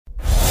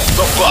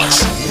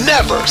Bucks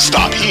never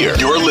stop here.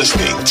 You're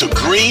listening to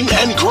Green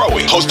and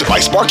Growing, hosted by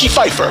Sparky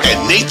Pfeiffer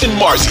and Nathan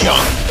Marzion.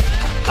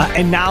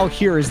 And now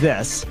here is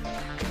this.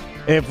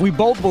 If we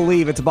both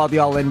believe it's about the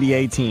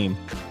All-NBA team,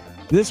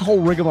 this whole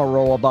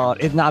rigmarole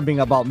about it not being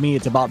about me,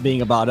 it's about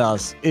being about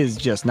us is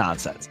just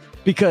nonsense.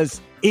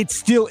 Because it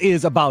still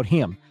is about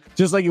him.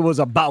 Just like it was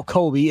about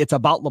Kobe, it's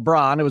about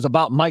LeBron, it was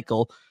about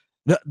Michael.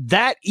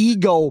 That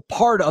ego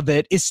part of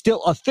it is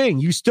still a thing.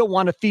 You still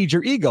want to feed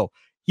your ego.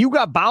 You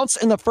got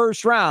bounced in the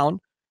first round,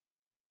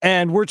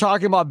 and we're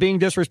talking about being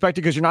disrespected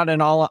because you're not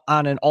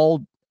on an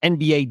all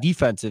NBA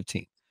defensive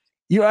team.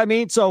 You know what I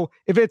mean? So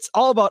if it's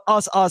all about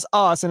us,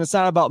 and it's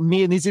not about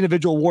me, and these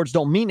individual awards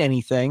don't mean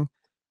anything,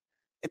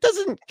 it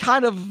doesn't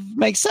kind of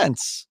make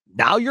sense.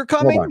 Now you're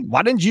coming.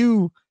 Why didn't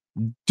you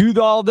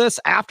do all this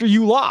after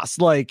you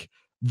lost? Like,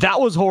 that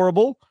was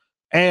horrible.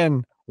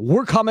 And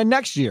we're coming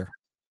next year.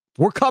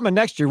 We're coming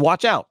next year.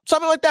 Watch out.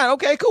 Something like that.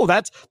 Okay, cool.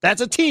 That's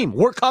a team.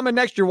 We're coming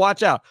next year.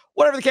 Watch out.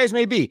 Whatever the case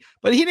may be.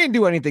 But he didn't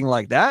do anything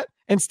like that.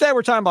 Instead,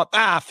 we're talking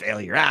about,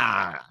 failure.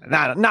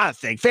 Not a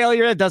thing.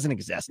 Failure, that doesn't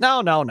exist.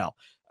 No.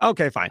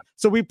 Okay, fine.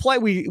 So we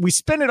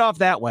spin it off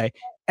that way.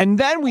 And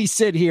then we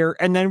sit here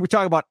and then we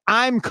talk about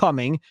I'm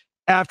coming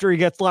after he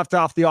gets left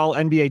off the all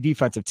NBA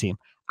defensive team.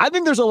 I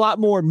think there's a lot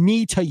more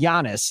me to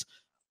Giannis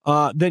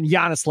than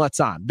Giannis lets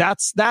on.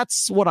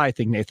 That's what I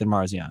think, Nathan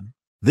Marzion.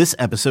 This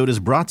episode is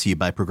brought to you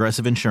by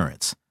Progressive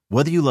Insurance.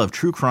 Whether you love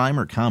true crime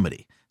or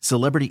comedy,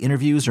 celebrity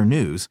interviews or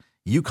news,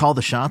 you call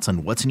the shots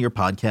on what's in your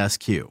podcast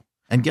queue.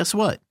 And guess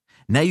what?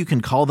 Now you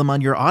can call them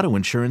on your auto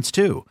insurance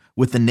too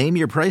with the Name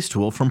Your Price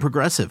tool from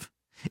Progressive.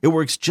 It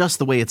works just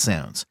the way it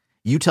sounds.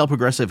 You tell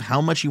Progressive how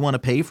much you want to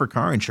pay for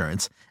car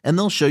insurance, and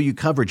they'll show you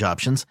coverage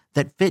options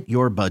that fit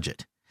your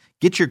budget.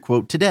 Get your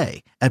quote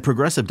today at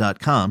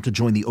Progressive.com to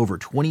join the over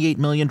 28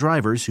 million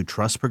drivers who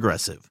trust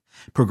Progressive.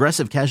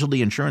 Progressive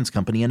Casualty Insurance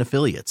Company and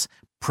Affiliates.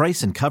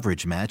 Price and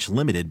coverage match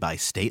limited by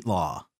state law.